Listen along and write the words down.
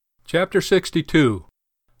Chapter 62.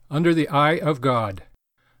 Under the Eye of God.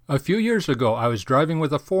 A few years ago I was driving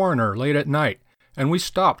with a foreigner late at night, and we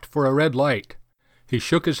stopped for a red light. He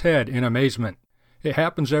shook his head in amazement. "It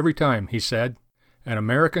happens every time," he said. "An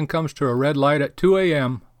American comes to a red light at 2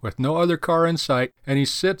 a.m. with no other car in sight, and he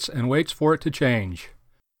sits and waits for it to change.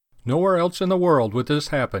 Nowhere else in the world would this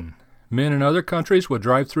happen. Men in other countries would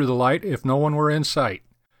drive through the light if no one were in sight.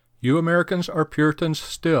 You Americans are Puritans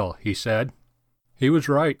still," he said. He was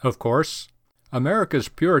right, of course. America's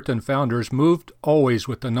Puritan founders moved always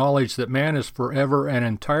with the knowledge that man is forever and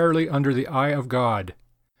entirely under the eye of God.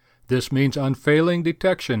 This means unfailing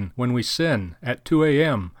detection when we sin at 2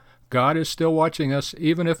 a.m. God is still watching us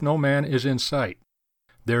even if no man is in sight.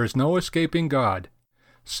 There is no escaping God.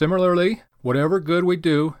 Similarly, whatever good we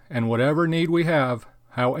do and whatever need we have,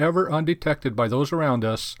 however undetected by those around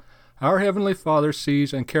us, our Heavenly Father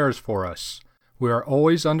sees and cares for us. We are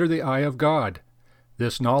always under the eye of God.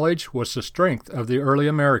 This knowledge was the strength of the early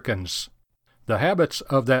Americans. The habits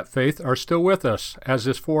of that faith are still with us, as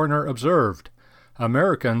this foreigner observed.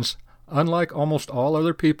 Americans, unlike almost all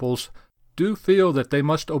other peoples, do feel that they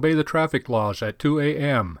must obey the traffic laws at 2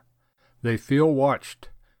 a.m. They feel watched.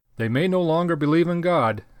 They may no longer believe in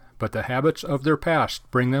God, but the habits of their past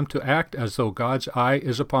bring them to act as though God's eye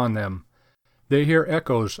is upon them. They hear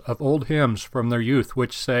echoes of old hymns from their youth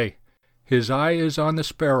which say, "His eye is on the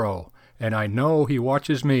sparrow, and I know he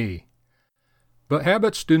watches me." But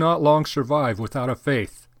habits do not long survive without a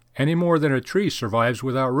faith, any more than a tree survives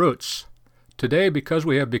without roots. Today, because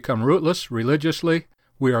we have become rootless religiously,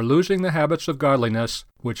 we are losing the habits of godliness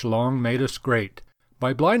which long made us great.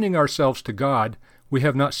 By blinding ourselves to God, we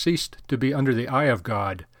have not ceased to be under the eye of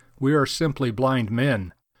God. We are simply blind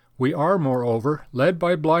men. We are, moreover, led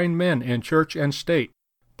by blind men in church and state,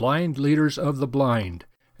 blind leaders of the blind.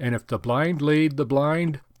 And if the blind lead the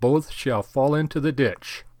blind, both shall fall into the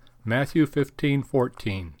ditch. Matthew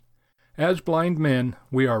 15:14. As blind men,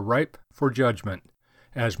 we are ripe for judgment.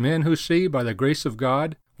 As men who see by the grace of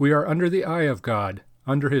God, we are under the eye of God,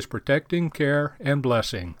 under His protecting care and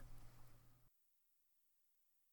blessing.